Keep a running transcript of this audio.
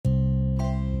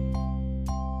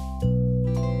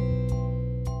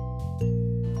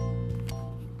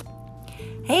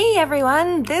Hey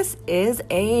everyone, this is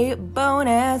a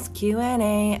bonus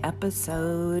Q&A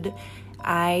episode.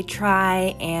 I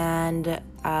try and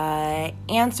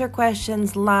answer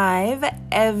questions live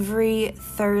every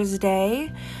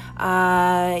Thursday.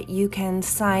 You can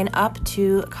sign up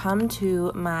to come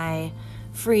to my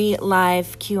free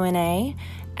live Q&A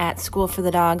at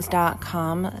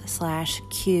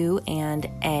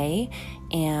schoolforthedogs.com/Q&A,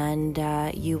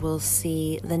 and you will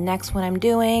see the next one I'm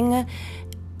doing.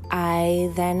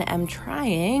 I then am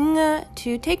trying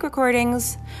to take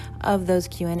recordings of those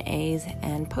Q&As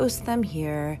and post them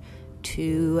here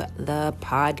to the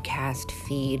podcast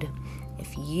feed.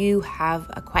 If you have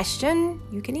a question,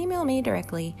 you can email me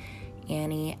directly,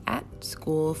 Annie at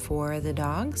School for the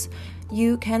Dogs.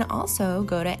 You can also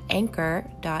go to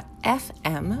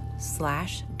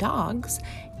anchor.fm/dogs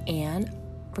and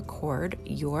record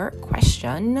your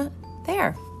question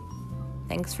there.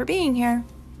 Thanks for being here.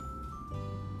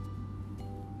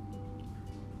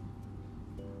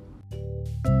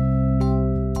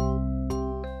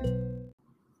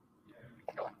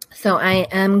 So I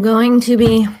am going to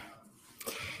be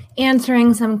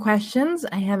answering some questions.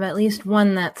 I have at least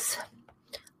one that's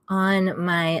on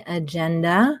my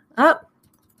agenda.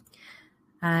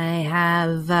 I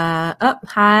have,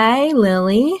 hi,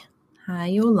 Lily. Hi,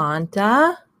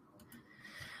 Yolanta.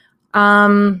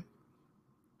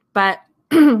 But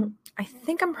I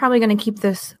think I'm probably going to keep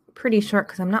this pretty short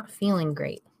because I'm not feeling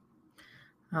great.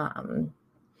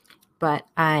 But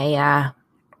I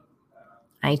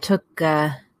took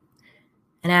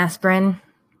an aspirin,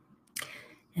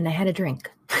 and I had a drink.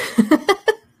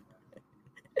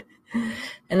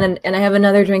 and I have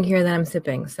another drink here that I'm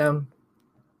sipping. So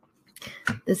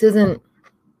this isn't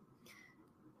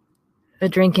a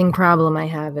drinking problem I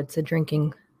have. It's a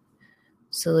drinking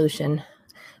solution.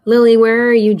 Lily, where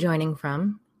are you joining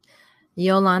from?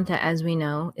 Yolanta, as we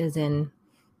know, is in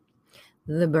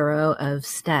the borough of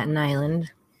Staten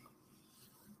Island.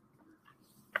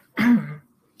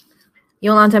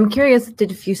 Yolanta, I'm curious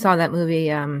if you saw that movie.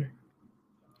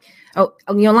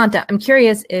 Yolanta, I'm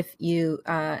curious if you,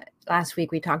 last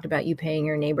week we talked about you paying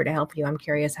your neighbor to help you. I'm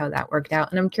curious how that worked out.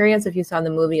 And I'm curious if you saw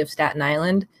the movie of Staten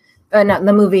Island. Not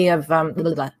the movie of,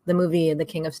 the movie The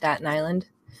King of Staten Island.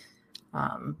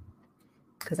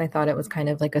 Because I thought it was kind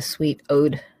of like a sweet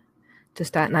ode to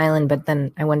Staten Island. But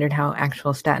then I wondered how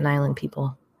actual Staten Island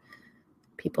people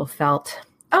felt.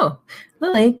 Oh,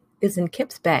 Lily is in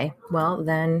Kips Bay. Well,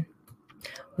 then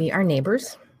we are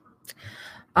neighbors.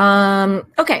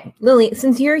 Okay, Lily,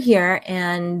 since you're here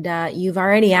and you've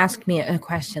already asked me a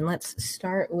question, let's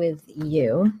start with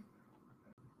you.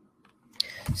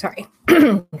 Sorry,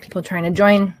 people trying to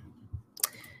join.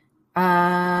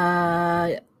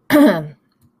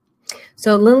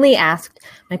 So Lily asked,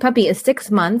 my puppy is 6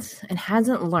 months and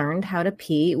hasn't learned how to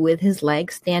pee with his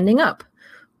legs standing up.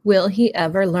 Will he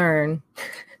ever learn?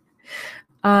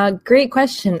 Great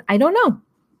question. I don't know.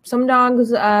 Some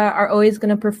dogs are always going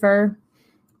to prefer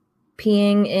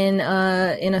peeing in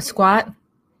a squat.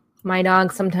 My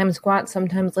dog sometimes squats,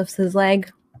 sometimes lifts his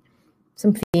leg.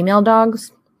 Some female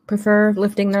dogs prefer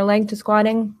lifting their leg to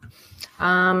squatting.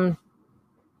 I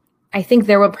think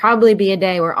there will probably be a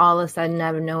day where all of a sudden,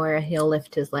 out of nowhere, he'll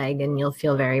lift his leg and you'll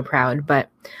feel very proud, but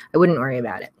I wouldn't worry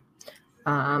about it.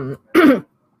 I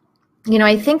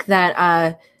think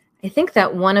that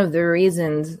one of the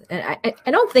reasons, and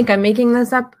I don't think I'm making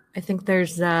this up. I think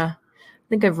I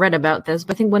think I've read about this,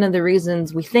 but I think one of the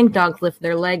reasons we think dogs lift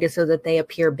their leg is so that they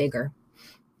appear bigger.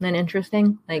 Isn't that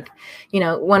interesting?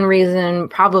 One reason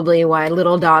probably why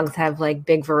little dogs have like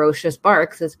big ferocious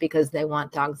barks is because they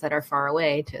want dogs that are far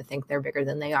away to think they're bigger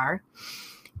than they are.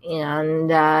 And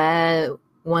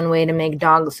one way to make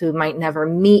dogs who might never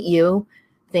meet you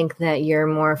think that you're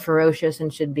more ferocious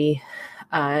and should be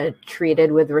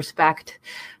treated with respect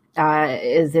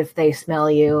is if they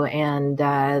smell you and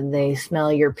they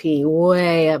smell your pee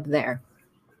way up there.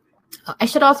 I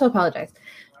should also apologize.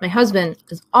 My husband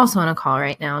is also on a call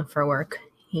right now for work.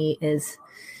 He is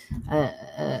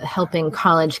helping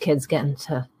college kids get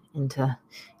into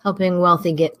helping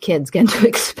wealthy kids get into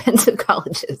expensive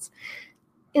colleges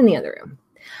in the other room.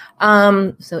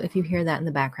 So if you hear that in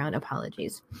the background,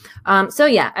 apologies.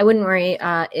 I wouldn't worry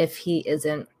if he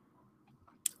isn't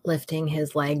lifting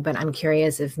his leg, but I'm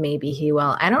curious if maybe he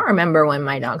will. I don't remember when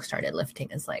my dog started lifting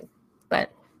his leg,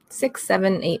 but 6,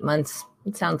 7, 8 months,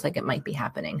 it sounds like it might be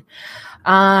happening.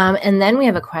 And then we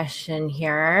have a question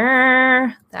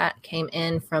here that came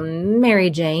in from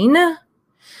Mary Jane,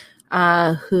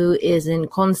 who is in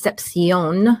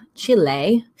Concepcion,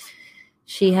 Chile.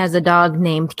 She has a dog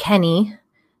named Kenny,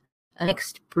 a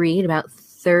mixed breed, about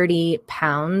 30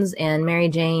 pounds. And Mary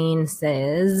Jane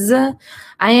says,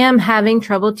 I am having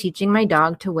trouble teaching my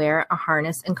dog to wear a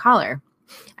harness and collar.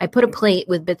 I put a plate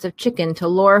with bits of chicken to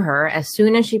lure her as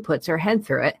soon as she puts her head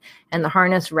through it, and the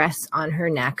harness rests on her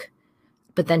neck,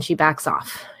 but then she backs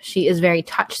off. She is very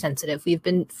touch sensitive. We've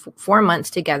been 4 months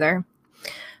together.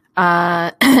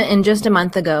 And just a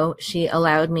month ago, she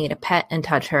allowed me to pet and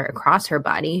touch her across her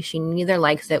body. She neither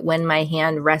likes it when my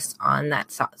hand rests on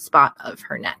that spot of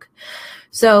her neck.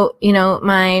 So,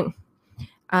 I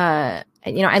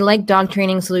like dog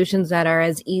training solutions that are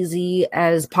as easy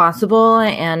as possible.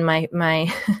 And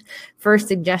my first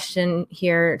suggestion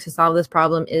here to solve this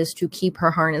problem is to keep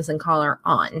her harness and collar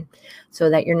on, so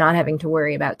that you're not having to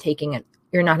worry about taking it.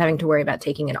 You're not having to worry about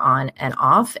taking it on and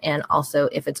off. And also,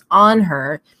 if it's on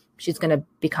her, she's going to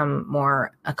become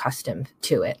more accustomed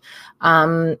to it.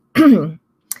 Or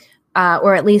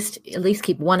at least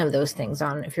keep one of those things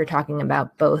on if you're talking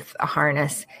about both a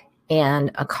harness and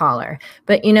a collar.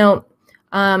 But,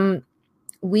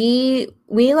 we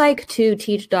like to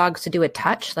teach dogs to do a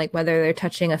touch, like whether they're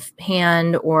touching a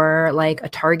hand or like a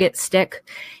target stick.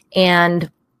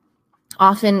 And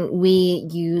often we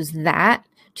use that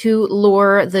to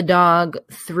lure the dog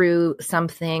through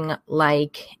something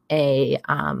like a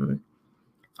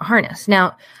harness.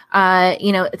 Now,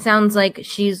 it sounds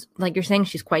like you're saying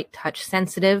she's quite touch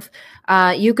sensitive.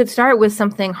 You could start with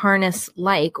something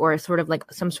harness-like, or sort of like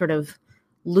some sort of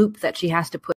loop that she has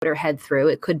to put her head through.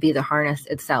 It could be the harness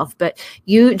itself, but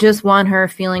you just want her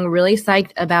feeling really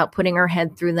psyched about putting her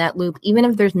head through that loop, even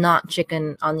if there's not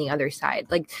chicken on the other side.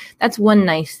 Like, that's one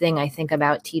nice thing I think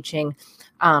about teaching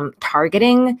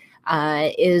targeting,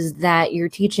 is that you're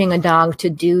teaching a dog to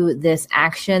do this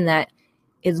action that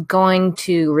is going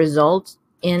to result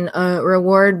in a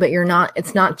reward, but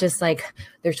it's not just like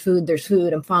there's food,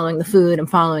 I'm following the food.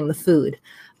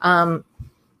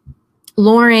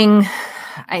 Luring,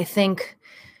 I think,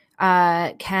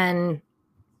 can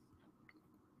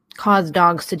cause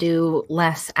dogs to do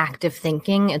less active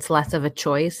thinking. It's less of a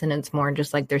choice, and it's more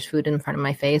just like there's food in front of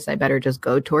my face, I better just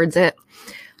go towards it.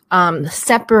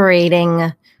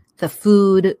 Separating the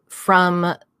food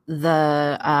from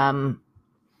the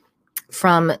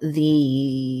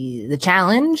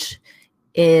challenge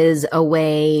is a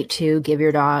way to give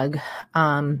your dog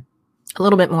a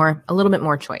little bit more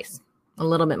choice, a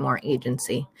little bit more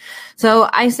agency. So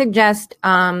I suggest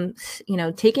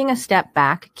taking a step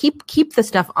back, keep the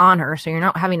stuff on her so you're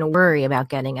not having to worry about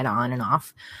getting it on and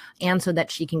off, and so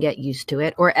that she can get used to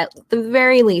it, or at the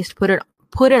very least put it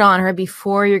on her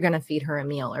before you're going to feed her a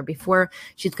meal, or before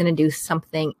she's going to do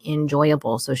something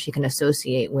enjoyable, so she can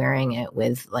associate wearing it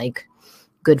with like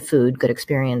good food, good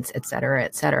experience, et cetera,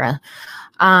 et cetera.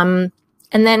 And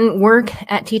then work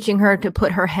at teaching her to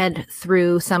put her head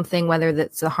through something, whether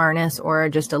that's a harness or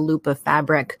just a loop of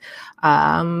fabric,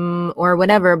 or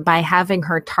whatever, by having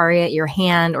her target your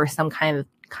hand or some kind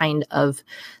of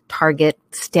target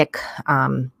stick.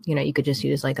 You could just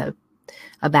use like a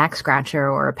back scratcher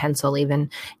or a pencil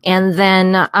even. And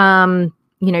then,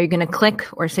 you're going to click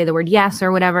or say the word yes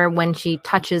or whatever when she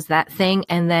touches that thing,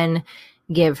 and then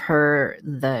give her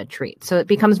the treat. So it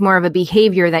becomes more of a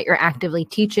behavior that you're actively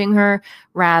teaching her,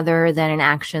 rather than an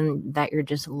action that you're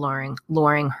just luring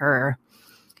her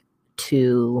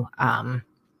to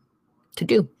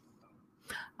do.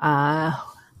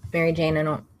 Mary Jane, I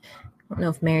don't know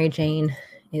if Mary Jane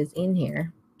is in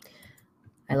here.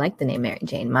 I like the name Mary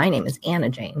Jane. My name is Anna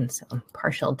Jane, so I'm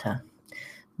partial to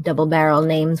double barrel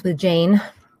names with Jane.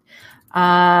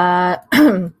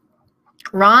 Rhonda,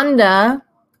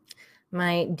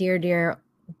 my dear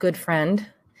good friend,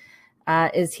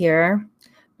 is here.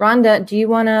 Rhonda, do you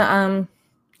want to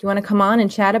come on and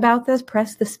chat about this?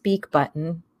 Press the speak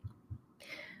button.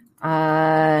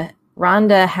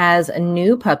 Rhonda has a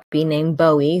new puppy named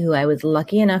Bowie, who I was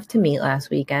lucky enough to meet last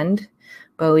weekend.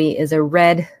 Bowie is a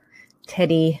red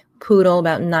teddy poodle,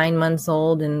 about 9 months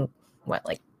old, and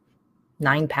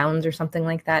 9 pounds or something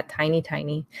like that. Tiny.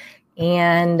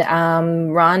 And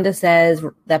Rhonda says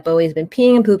that Bowie's been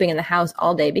peeing and pooping in the house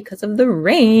all day because of the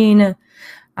rain.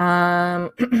 And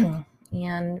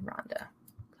Rhonda.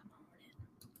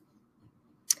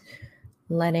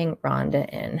 Letting Rhonda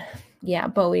in. Yeah,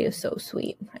 Bowie is so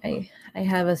sweet. I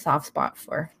have a soft spot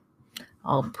for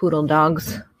all poodle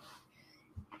dogs.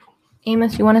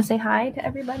 Amos, you want to say hi to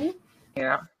everybody?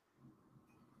 Yeah.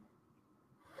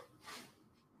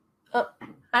 Oh,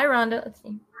 hi, Rhonda. Let's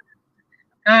see.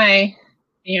 Hi.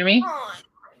 Can you hear me?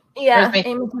 Yeah,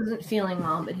 Amos isn't feeling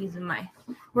well, but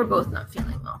we're both not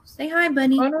feeling well. Say hi,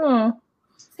 buddy. Oh, no.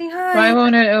 Say hi. Why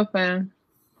won't it open?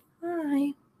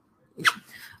 Hi.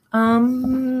 I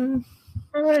want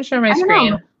to share my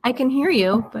screen. I can hear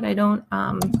you, but I don't.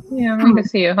 Yeah, I can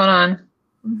see you. Hold on.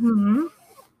 Mm-hmm.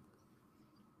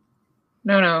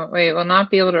 No, wait. We'll not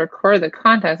be able to record the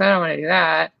context. I don't want to do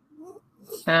that.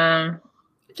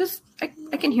 Just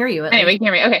I can hear you. Anyway, you can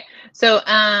hear me. Okay. So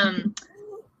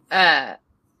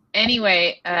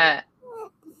anyway,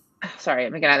 sorry,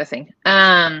 let me get out of this thing.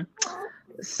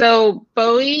 So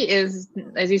Bowie is,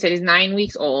 as you said, he's 9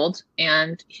 weeks old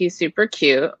and he's super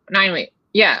cute. 9 weeks.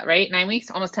 Yeah, right? 9 weeks,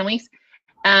 almost 10 weeks.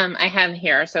 I have him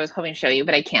here, so I was hoping to show you,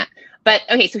 but I can't. But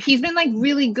okay, so he's been like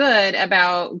really good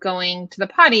about going to the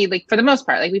potty, like for the most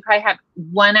part. Like we probably have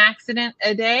one accident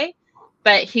a day,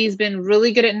 but he's been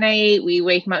really good at night. We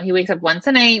wake him up. He wakes up once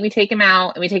a night. We take him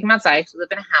out and we take him outside. We live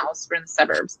in a house. We're in the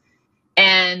suburbs.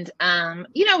 And,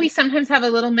 we sometimes have a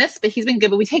little miss, but he's been good,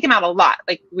 but we take him out a lot.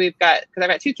 Like because I've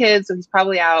got 2 kids, so he's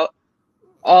probably out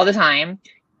all the time.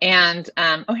 And,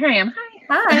 oh, here I am.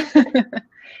 Hi.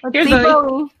 Here's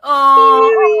Bowie. Oh.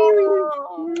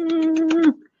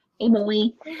 Hey,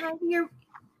 Bowie.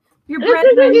 Your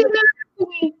brethren.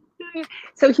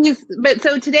 So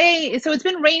today, so it's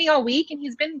been raining all week and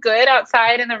he's been good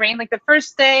outside in the rain. Like the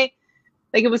first day,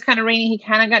 like it was kind of rainy. He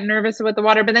kind of got nervous about the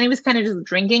water, but then he was kind of just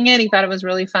drinking it. He thought it was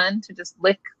really fun to just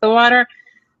lick the water.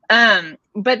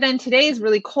 But then today is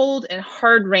really cold and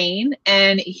hard rain,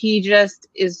 and he just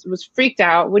was freaked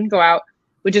out, wouldn't go out,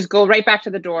 would just go right back to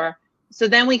the door. So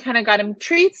then we kind of got him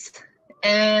treats,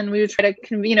 and we would try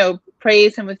to,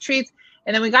 praise him with treats.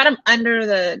 And then we got him under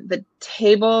the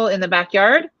table in the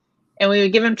backyard, and we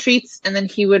would give him treats, and then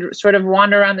he would sort of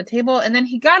wander around the table. And then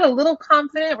he got a little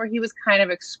confident where he was kind of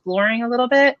exploring a little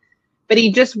bit, but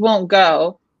he just won't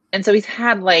go. And so he's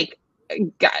had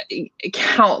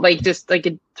just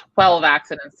 12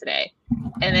 accidents today.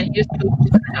 And then he just pooped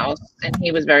in the house and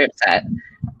he was very upset.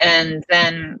 And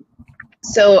then,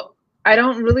 so I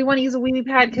don't really want to use a wee-wee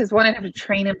pad because one, I'd have to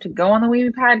train him to go on the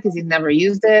wee-wee pad because he's never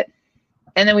used it.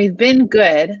 And then we've been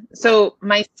good. So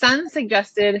my son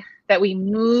suggested that we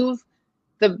move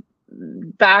the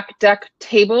back deck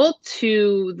table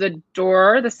to the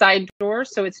door, the side door.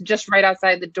 So it's just right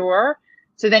outside the door.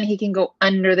 So then he can go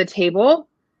under the table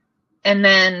and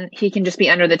then he can just be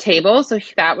under the table. So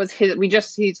that was and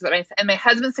my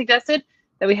husband suggested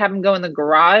that we have him go in the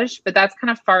garage, but that's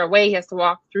kind of far away. He has to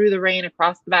walk through the rain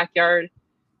across the backyard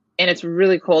and it's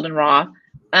really cold and raw.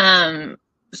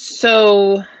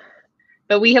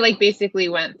 But we basically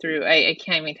went through, I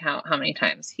can't even count how many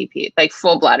times he peed, like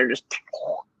full bladder, just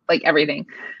like everything.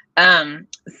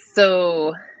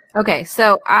 Okay,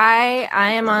 so I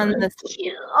am on this.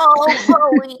 Oh,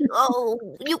 Bowie,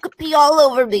 you could pee all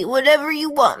over me, whatever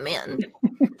you want, man.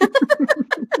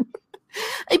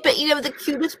 I bet you have the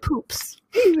cutest poops.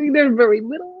 They're very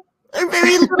little. They're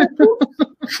very little poops.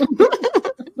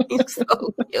 You're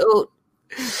so cute.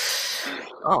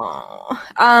 Oh,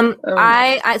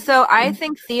 I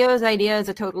think Theo's idea is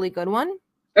a totally good one.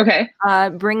 Okay.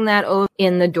 Bring that over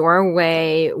in the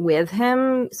doorway with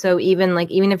him. So even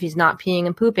if he's not peeing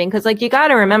and pooping, because you got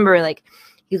to remember,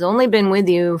 he's only been with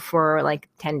you for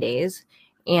 10 days,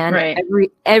 and right.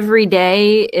 every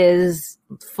day is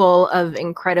full of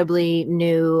incredibly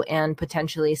new and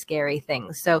potentially scary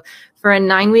things. So for a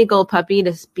 9-week-old puppy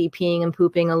to be peeing and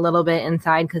pooping a little bit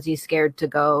inside because he's scared to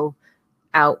go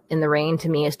out in the rain, to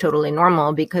me is totally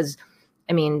normal, because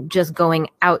just going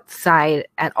outside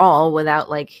at all without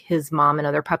his mom and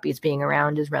other puppies being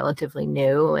around is relatively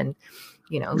new, and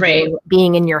right.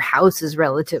 being in your house is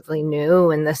relatively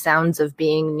new, and the sounds of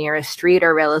being near a street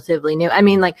are relatively new.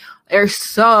 There's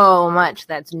so much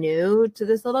that's new to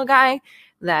this little guy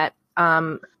that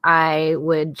I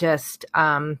would just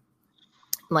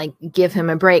give him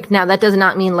a break. Now, that does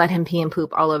not mean let him pee and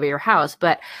poop all over your house,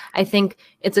 but I think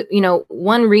it's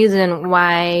one reason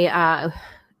why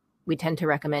we tend to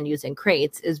recommend using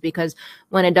crates is because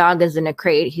when a dog is in a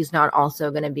crate, he's not also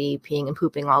going to be peeing and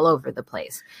pooping all over the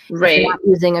place. Right. If you're not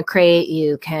using a crate,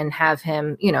 you can have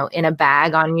him, in a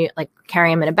bag on you,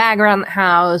 carry him in a bag around the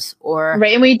house, or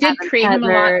right. And we did crate him a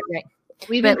lot. Right.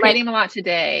 We've been crating him a lot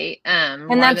today,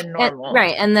 more than normal.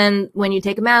 Right. And then when you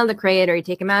take him out of the crate or you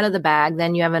take him out of the bag,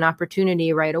 then you have an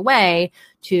opportunity right away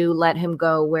to let him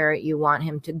go where you want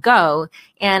him to go.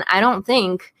 And I don't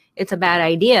think it's a bad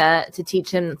idea to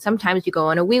teach him. Sometimes you go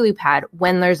on a wee-wee pad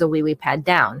when there's a wee-wee pad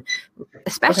down,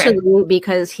 especially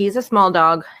because he's a small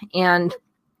dog and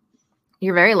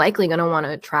you're very likely going to want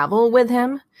to travel with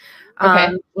him.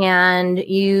 Okay. And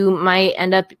you might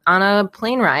end up on a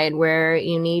plane ride where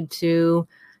you need to,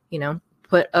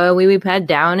 put a wee-wee pad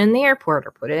down in the airport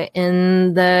or put it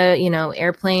in the,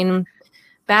 airplane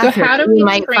bathroom. So how do you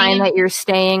might find that you're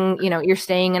staying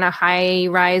in a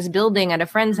high-rise building at a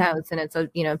friend's house, and it's a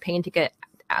pain to get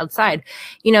outside,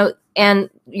 you know, and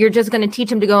you're just going to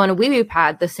teach him to go on a wee wee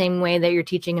pad the same way that you're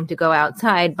teaching him to go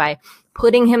outside by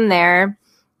putting him there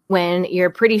when you're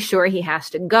pretty sure he has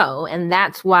to go. And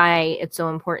that's why it's so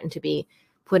important to be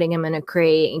putting him in a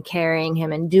crate and carrying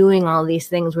him and doing all these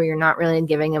things where you're not really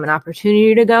giving him an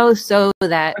opportunity to go, so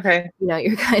that, you know,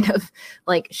 you're kind of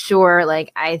like, sure,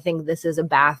 like, I think this is a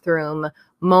bathroom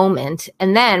moment.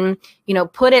 And then, you know,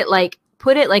 put it like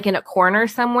in a corner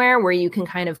somewhere where you can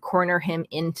kind of corner him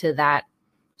into that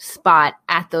spot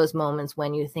at those moments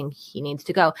when you think he needs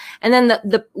to go. And then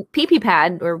the pee-pee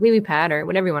pad or wee-wee pad or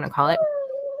whatever you want to call it.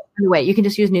 Anyway, you can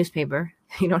just use newspaper.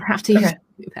 You don't have to use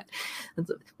pee-pee pad.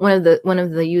 That's one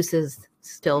of the uses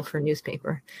still for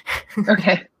newspaper.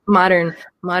 Okay. Modern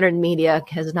media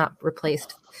has not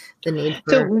replaced the need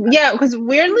for. So yeah, because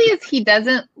weirdly is he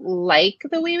doesn't like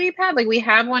the wee wee pad. Like we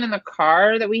have one in the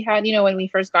car that we had, you know, when we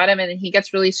first got him, and he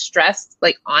gets really stressed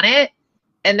like on it.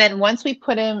 And then once we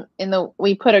put him in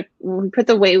we put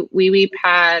the wee wee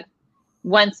pad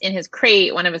once in his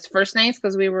crate one of his first nights,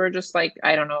 because we were just like,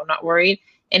 I don't know, not worried.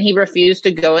 And he refused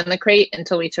to go in the crate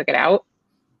until we took it out.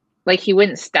 Like he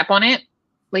wouldn't step on it.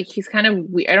 Like he's kind of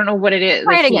weird. I don't know what it is.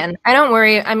 Try like it again. I don't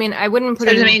worry. I mean, I wouldn't put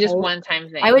it in just one time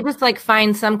thing. I would just like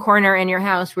find some corner in your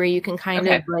house where you can kind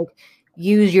of like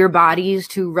use your bodies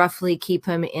to roughly keep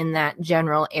him in that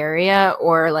general area,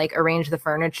 or like arrange the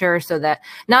furniture so that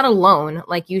not alone,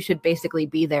 like you should basically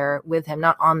be there with him,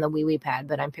 not on the wee wee pad,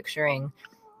 but I'm picturing,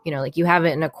 you know, like you have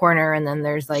it in a corner and then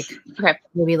there's like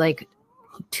maybe like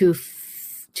 2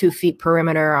 feet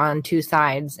perimeter on 2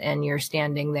 sides, and you're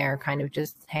standing there kind of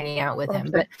just hanging out with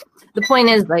him. But the point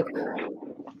is, like,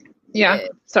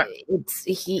 it's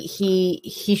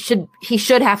he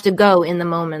should have to go in the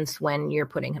moments when you're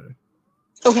putting him.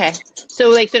 Okay. So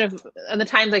like sort of the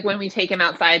times like when we take him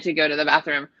outside to go to the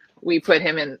bathroom, we put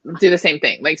him in, do the same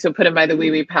thing. Like, so put him by the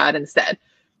wee wee pad instead.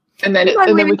 And then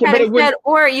we can,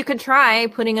 or you could try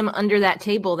putting him under that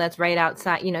table that's right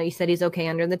outside. You know, you said he's okay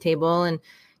under the table, and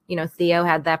you know, Theo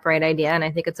had that bright idea, and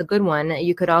I think it's a good one.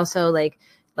 You could also like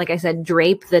I said,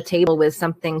 drape the table with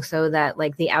something so that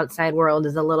like the outside world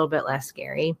is a little bit less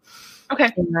scary.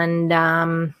 Okay.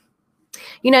 And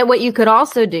you know what you could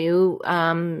also do,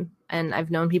 and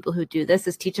I've known people who do this,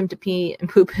 is teach him to pee and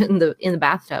poop in the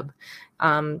bathtub.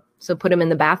 So put him in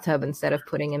the bathtub instead of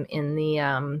putting him in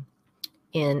the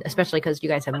especially because you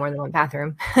guys have more than one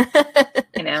bathroom.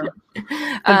 I know.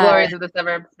 The glories of the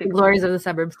suburbs. The glories of the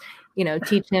suburbs. You know,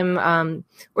 teach him,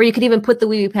 or you could even put the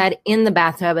wee wee pad in the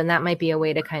bathtub, and that might be a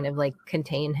way to kind of like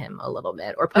contain him a little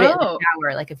bit, or put it in the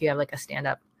shower, like if you have like a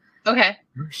stand-up. Okay.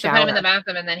 Shower. So put him in the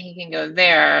bathroom, and then he can go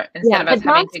there instead of us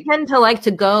having to tend to like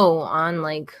to go on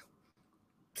like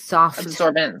soft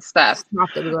absorbent stuff.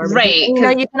 Right. You know,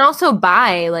 you can also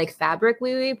buy like fabric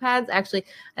wee wee pads. Actually,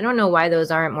 I don't know why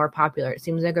those aren't more popular. It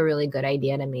seems like a really good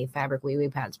idea to me, fabric wee wee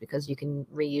pads, because you can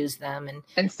reuse them, and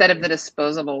instead of the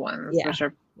disposable ones, which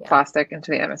are plastic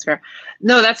into the atmosphere.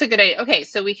 No, that's a good idea. Okay,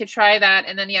 so we could try that.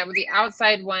 And then with the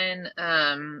outside one,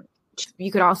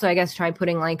 you could also, I guess, try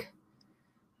putting like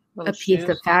a piece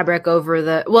of fabric over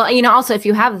the, well, you know, also if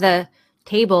you have the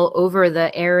table over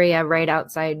the area right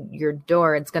outside your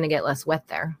door, it's going to get less wet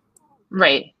there.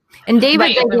 Right. And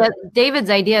David's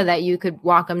idea that you could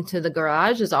walk him to the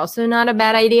garage is also not a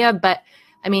bad idea, but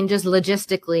I mean, just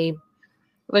logistically,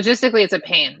 it's a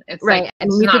pain. It's right. Like,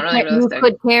 it's not really realistic. You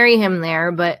could carry him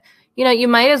there, but you know, you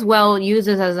might as well use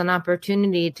this as an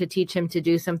opportunity to teach him to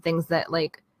do some things that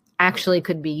like actually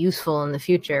could be useful in the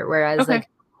future. Whereas like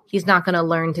he's not going to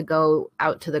learn to go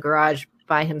out to the garage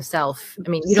by himself. I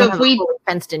mean, you don't have a fully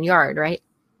fenced in yard, right?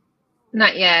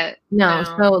 Not yet. No.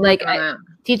 So like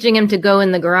teaching him to go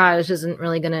in the garage isn't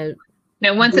really going to.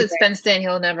 No, once it's fenced in,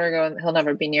 he'll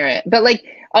never be near it. But like,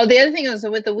 the other thing is, so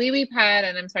with the wee wee pad,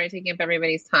 and I'm sorry taking up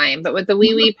everybody's time, but with the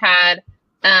wee wee pad,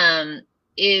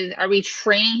 are we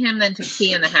training him then to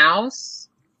pee in the house?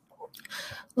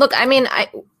 Look, I mean,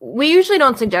 we usually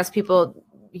don't suggest people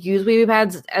use wee wee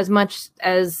pads as much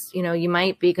as, you know, you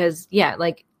might, because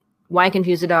like, why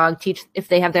confuse a dog? If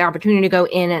they have the opportunity to go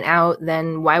in and out,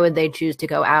 then why would they choose to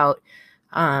go out?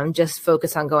 Just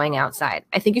focus on going outside.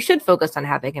 I think you should focus on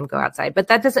having him go outside, but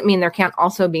that doesn't mean there can't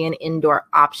also be an indoor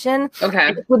option. Okay.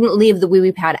 I wouldn't leave the wee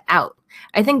wee pad out.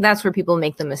 I think that's where people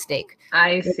make the mistake.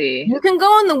 I see. You can go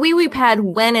on the wee wee pad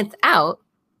when it's out,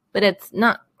 but it's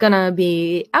not gonna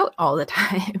be out all the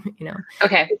time, you know?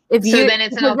 Okay. Then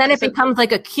it becomes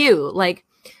like a cue, like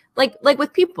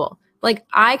with people. Like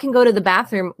I can go to the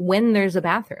bathroom when there's a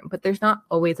bathroom, but there's not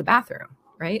always a bathroom,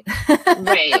 right?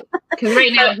 Right. Because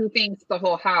right now he thinks the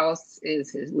whole house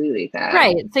is his wee wee pad.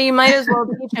 Right. So you might as well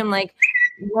teach him like,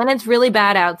 when it's really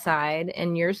bad outside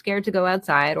and you're scared to go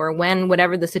outside, or when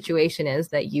whatever the situation is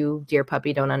that you, dear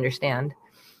puppy, don't understand.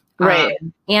 Right.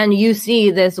 And you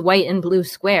see this white and blue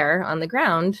square on the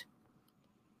ground,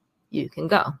 you can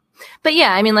go. But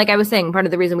yeah, I mean, like I was saying, part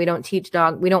of the reason we don't teach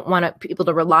we don't want people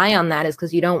to rely on that is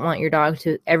because you don't want your dog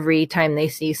to, every time they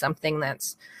see something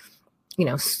that's,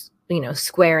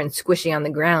 square and squishy on the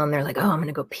ground, they're like, oh, I'm going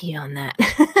to go pee on that.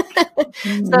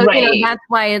 So, Right. that's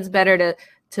why it's better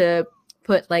to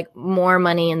put like more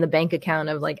money in the bank account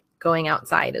of like going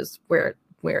outside is where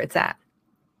it's at.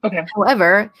 Okay.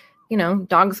 However,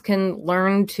 dogs can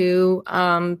learn to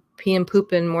pee and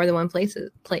poop in more than one place.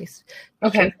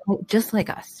 Okay. Just like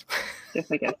us. Just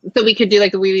like us. So we could do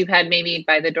like the wee wee pad maybe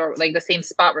by the door, like the same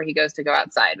spot where he goes to go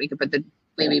outside. We could put the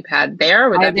wee wee pad there.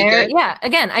 Would that be good? Yeah.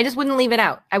 Again, I just wouldn't leave it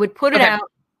out. I would put it out,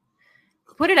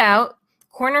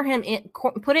 corner him in,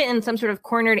 put it in some sort of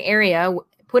cornered area,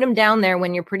 put him down there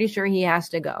when you're pretty sure he has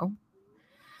to go.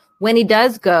 When he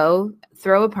does go,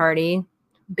 throw a party,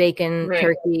 bacon,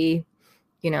 turkey,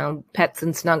 pets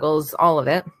and snuggles, all of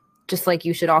it, just like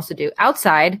you should also do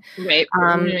outside. Right.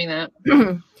 I'm doing that.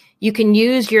 You can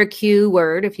use your cue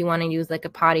word if you want to use like a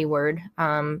potty word.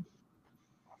 Go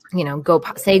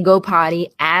potty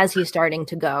as he's starting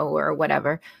to go or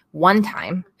whatever one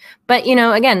time. But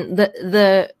again,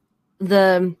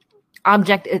 the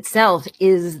object itself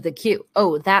is the cue.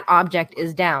 Oh, that object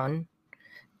is down.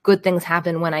 Good things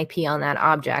happen when I pee on that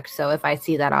object. So if I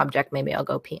see that object, maybe I'll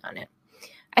go pee on it.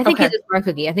 I think he's a smart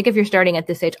cookie. I think if you're starting at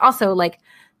this age, also like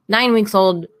 9 weeks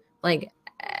old, like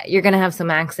you're going to have some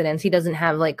accidents. He doesn't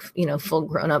have like, full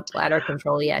grown up bladder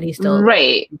control yet. He's still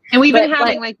right. And we've been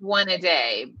having like one a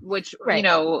day, which, and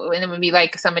it would be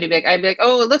like somebody be like, I'd be like,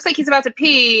 oh, it looks like he's about to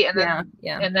pee. And then,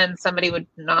 and then somebody would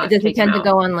not. Does he tend to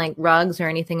go on like rugs or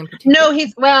anything in particular?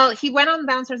 No, he went on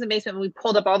downstairs and basement. And we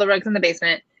pulled up all the rugs in the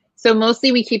basement. So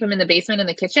mostly we keep him in the basement and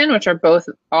the kitchen, which are both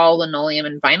all linoleum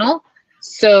and vinyl.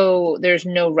 So there's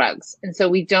no rugs. And so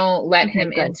we don't let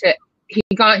him into,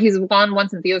 he's gone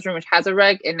once in Theo's room, which has a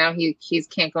rug. And now he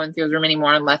can't go in Theo's room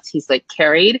anymore unless he's like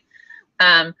carried.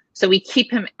 So we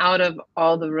keep him out of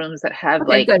all the rooms that have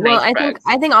like good. Nice well,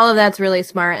 I think all of that's really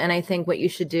smart. And I think what you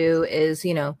should do is,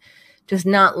 just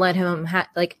not let him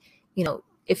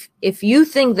if you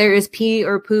think there is pee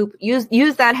or poop,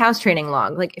 use that house training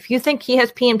log. Like if you think he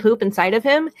has pee and poop inside of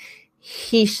him,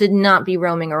 he should not be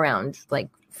roaming around like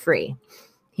free.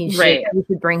 You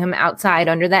should bring him outside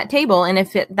under that table. And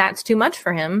if that's too much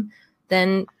for him,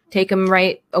 then take him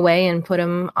right away and put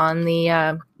him on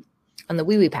the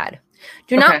wee wee pad.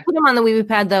 Do not put him on the wee wee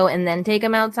pad though, and then take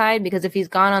him outside, because if he's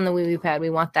gone on the wee wee pad,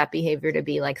 we want that behavior to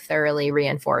be like thoroughly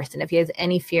reinforced. And if he has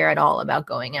any fear at all about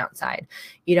going outside,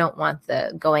 you don't want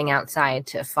the going outside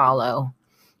to follow,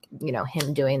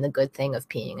 him doing the good thing of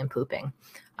peeing and pooping.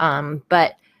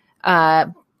 But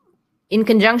in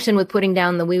conjunction with putting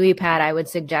down the wee wee pad, I would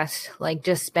suggest like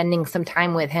just spending some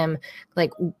time with him,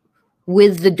 like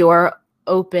with the door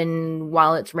open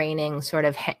while it's raining, sort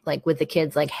of like with the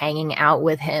kids, like hanging out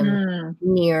with him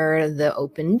near the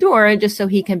open door, just so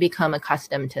he can become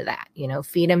accustomed to that.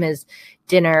 Feed him his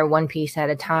dinner one piece at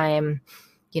a time.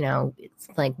 It's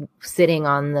like sitting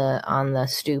on the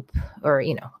stoop, or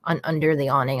under the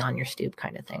awning on your stoop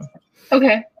kind of thing.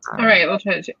 Okay. All right. We'll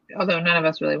try to, although none of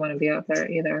us really want to be out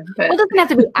there either. But it doesn't have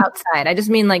to be outside. I just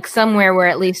mean like somewhere where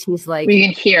at least he's like, we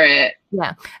can hear it.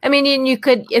 Yeah. I mean, you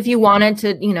could, if you wanted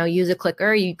to, use a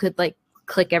clicker, you could like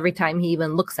click every time he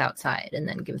even looks outside and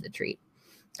then give the treat.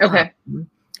 Okay.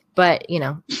 But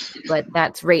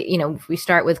that's right. If we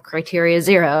start with criteria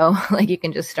 0, like you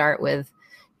can just start with,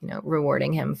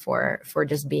 rewarding him for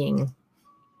just being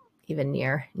even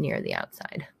near the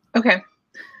outside. Okay.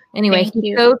 Anyway,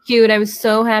 he's so cute. I was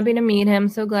so happy to meet him.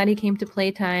 So glad he came to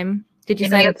Playtime. Did you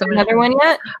sign up for another one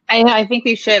yet? I think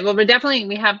we should. Well, we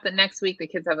have the next week. The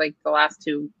kids have like the last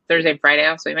 2, Thursday and Friday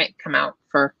off, so we might come out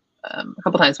for a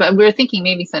couple times. But we were thinking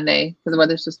maybe Sunday because the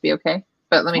weather's supposed to be okay.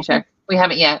 But let me check. We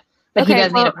haven't yet. But he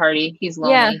does need a party. He's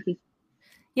lonely.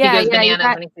 He goes bananas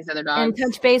when he sees other dogs. And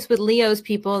touch base with Leo's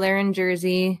people. They're in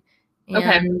Jersey.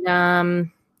 And,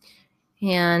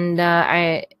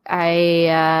 I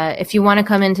if you want to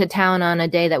come into town on a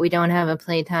day that we don't have a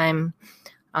Playtime,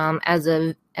 as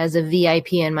a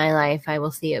VIP in my life, I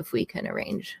will see if we can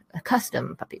arrange a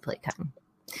custom puppy Playtime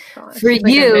for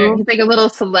you. He's like a little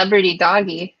celebrity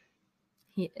doggy.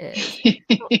 He is.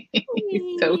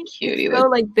 He's so cute. He's so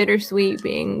like bittersweet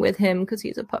being with him because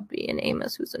he's a puppy, and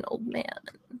Amos, who's an old man.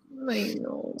 I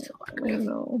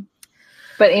know.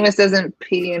 But Amos doesn't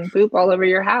pee and poop all over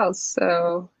your house,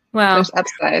 so there's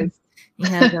upsides. He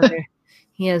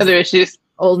has other issues.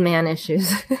 Old man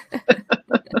issues.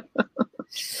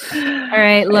 All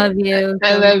right, love you.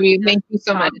 I love you. Thank you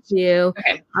so much. You.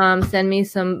 Okay. Send me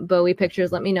some Bowie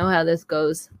pictures. Let me know how this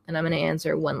goes, and I'm going to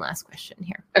answer one last question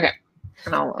here. Okay.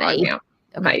 And I'll log me out.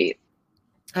 Okay.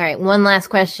 All right, one last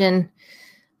question.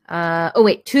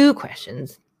 Two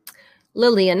questions.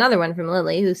 Lily, another one from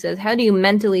Lily, who says, how do you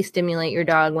mentally stimulate your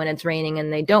dog when it's raining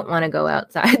and they don't want to go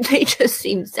outside? They just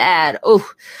seem sad. Oh,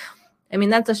 I mean,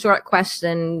 that's a short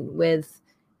question with,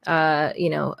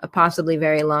 a possibly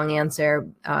very long answer.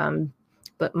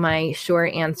 But my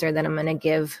short answer that I'm going to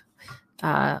give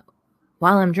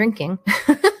while I'm drinking,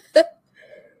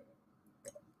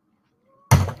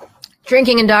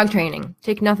 drinking and dog training.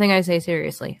 Take nothing I say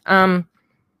seriously.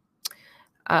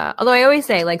 Although I always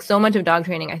say, like, so much of dog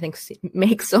training, I think,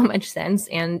 makes so much sense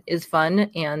and is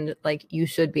fun. And, like, you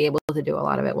should be able to do a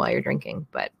lot of it while you're drinking.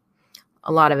 But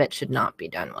a lot of it should not be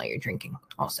done while you're drinking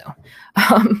also.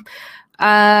 How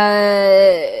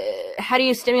do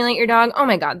you stimulate your dog? Oh,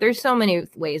 my God. There's so many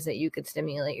ways that you could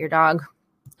stimulate your dog.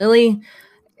 Lily,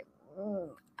 I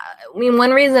mean,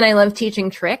 one reason I love teaching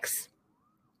tricks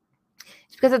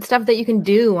is because it's stuff that you can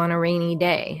do on a rainy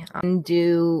day.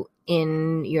 Do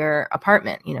in your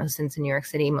apartment, since in New York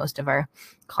City, most of our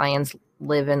clients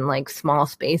live in like small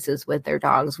spaces with their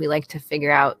dogs. We like to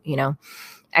figure out,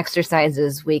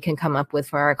 exercises we can come up with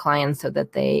for our clients so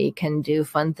that they can do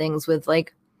fun things with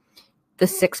like the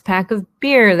 6-pack of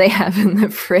beer they have in the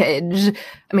fridge.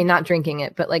 I mean, not drinking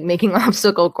it, but like making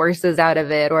obstacle courses out of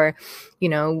it, or,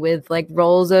 with like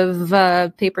rolls of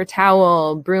paper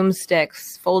towel,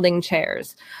 broomsticks, folding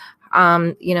chairs.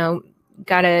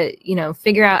 Gotta,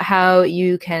 figure out how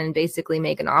you can basically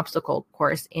make an obstacle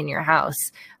course in your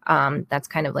house. That's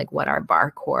kind of like what our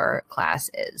bar core class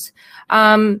is.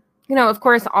 Of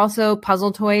course, also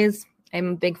puzzle toys.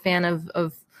 I'm a big fan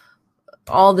of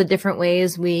all the different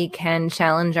ways we can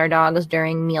challenge our dogs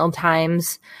during meal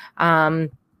times.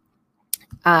 You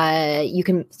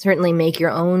can certainly make your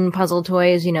own puzzle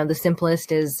toys. The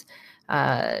simplest is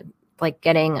like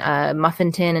getting a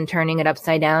muffin tin and turning it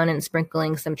upside down and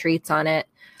sprinkling some treats on it.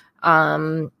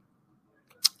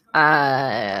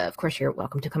 Of course, you're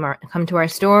welcome to come to our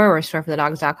store or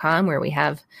storeforthedogs.com, where we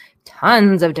have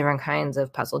tons of different kinds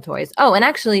of puzzle toys. Oh, and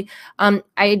actually,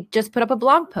 I just put up a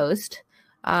blog post,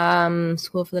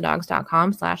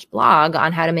 schoolforthedogs.com/blog,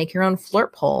 on how to make your own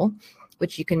flirt pole,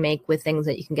 which you can make with things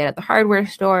that you can get at the hardware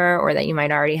store or that you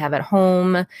might already have at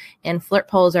home. And flirt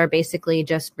poles are basically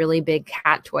just really big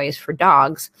cat toys for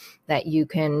dogs that you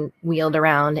can wield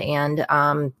around, and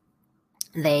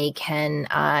they can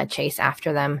chase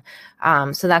after them.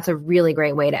 So that's a really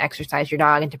great way to exercise your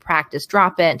dog and to practice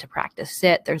drop it and to practice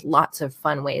sit. There's lots of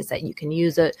fun ways that you can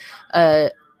use it,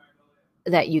 to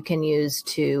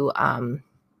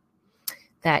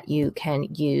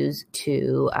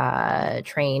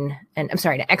train and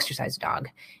to exercise a dog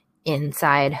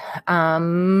inside.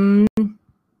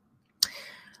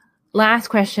 Last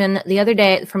question. The other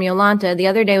day from Yolanta, the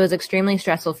other day was extremely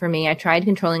stressful for me. I tried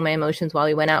controlling my emotions while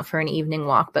we went out for an evening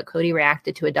walk, but Cody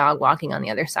reacted to a dog walking on the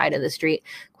other side of the street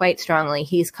quite strongly.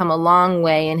 He's come a long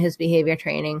way in his behavior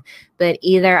training, but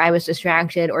either I was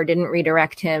distracted or didn't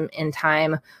redirect him in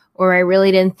time, or I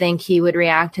really didn't think he would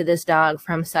react to this dog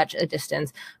from such a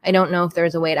distance. I don't know if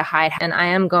there's a way to hide. And I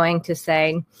am going to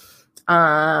say,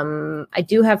 I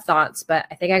do have thoughts, but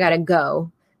I think I got to go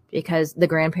because the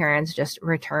grandparents just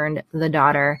returned the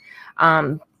daughter.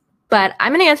 But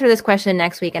I'm going to answer this question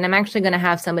next week, and I'm actually going to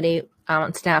have somebody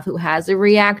on staff who has a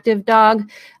reactive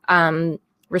dog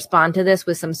respond to this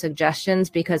with some suggestions,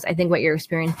 because I think what you're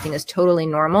experiencing is totally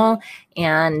normal.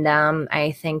 And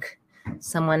I think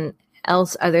someone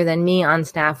else other than me on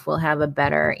staff will have a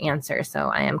better answer. So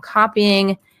I am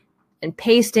copying and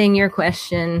pasting your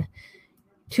question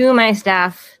to my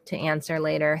staff to answer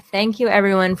later. Thank you,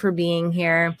 everyone, for being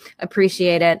here.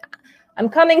 Appreciate it. I'm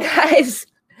coming, guys.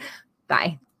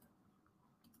 Bye.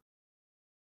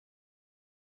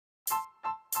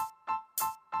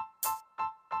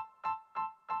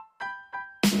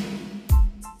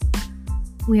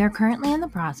 We are currently in the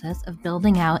process of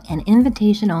building out an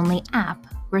invitation-only app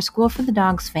where School for the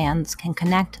Dogs fans can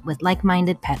connect with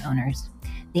like-minded pet owners.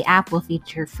 The app will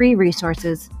feature free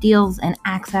resources, deals, and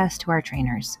access to our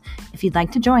trainers. If you'd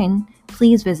like to join,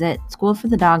 please visit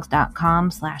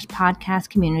schoolforthedogs.com/podcast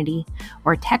community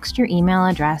or text your email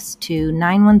address to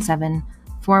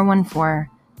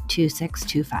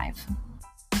 917-414-2625.